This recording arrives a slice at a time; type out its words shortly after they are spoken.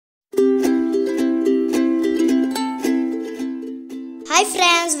Hi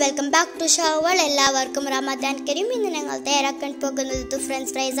friends, welcome back to Shawal. എല്ലാവർക്കും റമദാൻ കരീം. ഇന്ന് ഞങ്ങൾ തയ്യാറാക്കാൻ പോകുന്നത്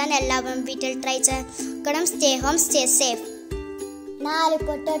ഫ്രഞ്ച് ഫ്രൈസ് ആണ്. എല്ലാവരും വീട്ടിൽ ട്രൈ ചെയ്യണം. Stay home, stay safe. 4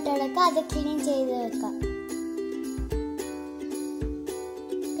 potato എടുക്കുക, അത് ക്ലീൻ ചെയ്ത് വെക്കാം.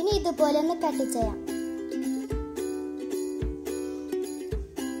 പിന്നെ ഇതുപോലെ ഒന്ന് കട്ട് ചെയ്യാം.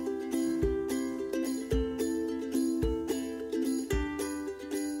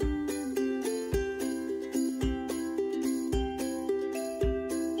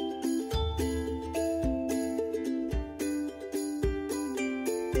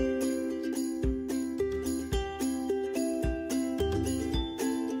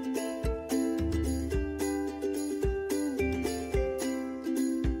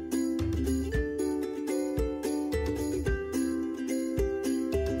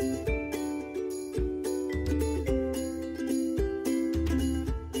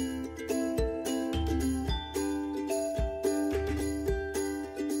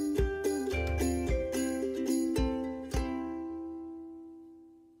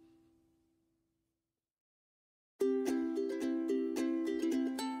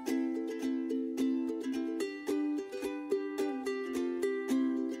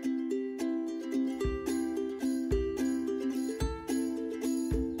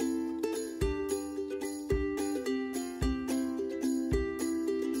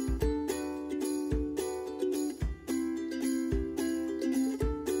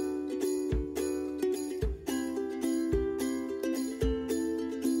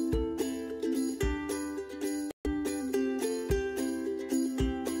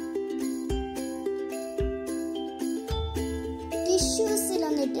 ടിഷ്യൂസിൽ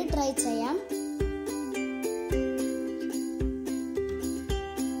ഒന്നിട്ട് ട്രൈ ചെയ്യാം.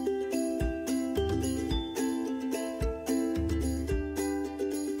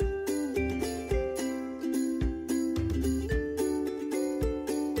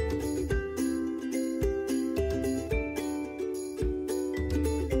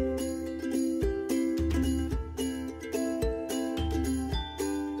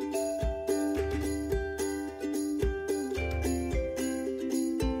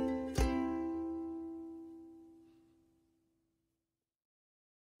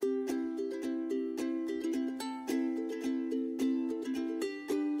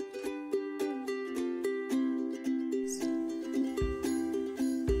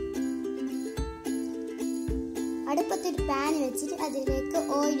 അടുപ്പത്തൊരു പാൻ വെച്ചിട്ട് അതിലേക്ക്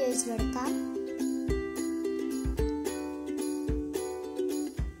ഓയിൽ ഒഴിച്ചു കൊടുക്കാം.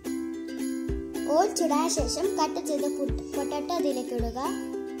 ഓയിൽ ചൂടായ ശേഷം കട്ട് ചെയ്ത പൊട്ടാറ്റോ അതിലേക്ക് ഇടുക.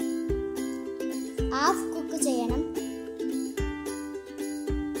 ഹാഫ് കുക്ക് ചെയ്യണം.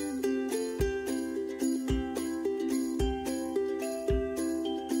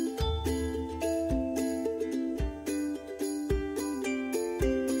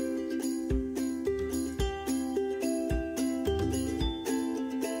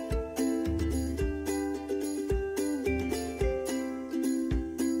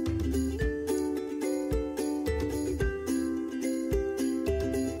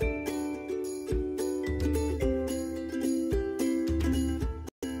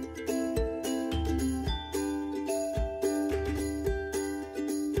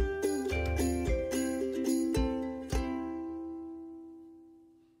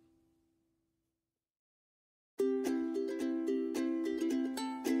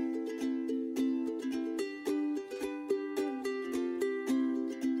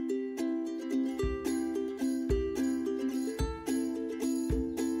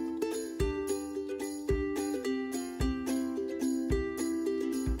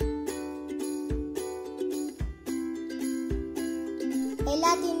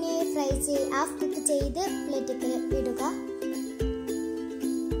 എല്ലാത്തിനെയും ഹാഫ് കുക്ക് ചെയ്ത് പ്ലേറ്റിൽ ഇടുക.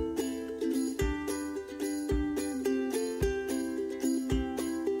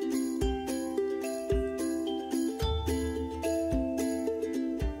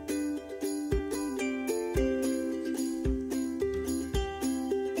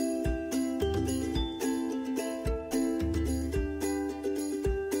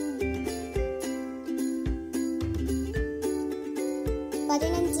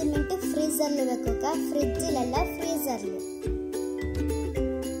 മിനിറ്റ് ഫ്രീസറിൽ വെക്കുക. ഫ്രിഡ്ജിലല്ല, ഫ്രീസറിൽ.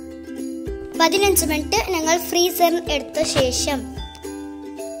 15 മിനിറ്റ് ഞങ്ങൾ ഫ്രീസറിൽ എടുത്ത ശേഷം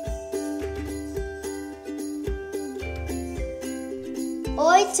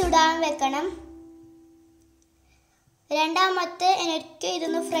ഓയിൽ ചൂടാൻ വെക്കണം. രണ്ടാമത്തെ എനിക്ക്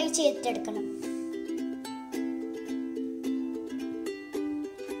ഇതൊന്ന് ഫ്രൈ ചെയ്തെടുക്കണം.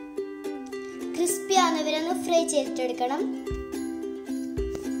 ക്രിസ്പി ആവുന്നവരൊന്ന് ഫ്രൈ ചെയ്തെടുക്കണം.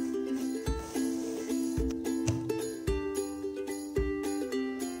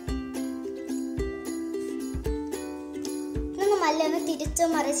 തിരിച്ചു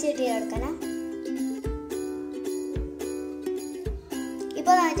മറിച്ചിട്ട് എടുക്കണം.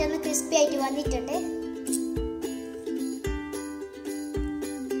 ഇപ്പോൾ നന്നായിട്ടൊന്ന് ക്രിസ്പി ആയിട്ട് വന്നിട്ടുണ്ട്.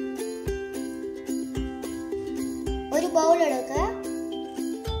 ഒരു ബൗൾ എടുക്കുക.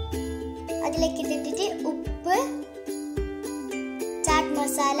 അതിലേക്ക് ഇട്ടിട്ട് ഉപ്പ്, ചാറ്റ്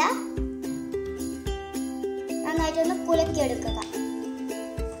മസാല നന്നായിട്ടൊന്ന് കുലുക്കിയെടുക്കുക.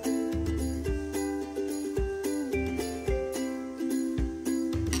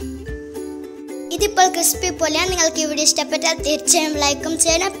 ഇതിപ്പോൾ ക്രിസ്പി പോലെയാണ്. നിങ്ങൾക്ക് ഈ വീഡിയോ ഇഷ്ടപ്പെട്ടാൽ തീർച്ചയായും ലൈക്കും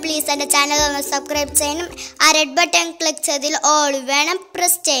ചെയ്യണം. പ്ലീസ് എൻ്റെ ചാനൽ ഒന്ന് സബ്സ്ക്രൈബ് ചെയ്യണം. ആ റെഡ് ബട്ടൺ ക്ലിക്ക് ചെയ്തതിൽ ഓൾ വേണം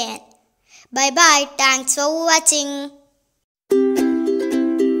പ്രസ് ചെയ്യാൻ. Bye bye. Thanks for watching.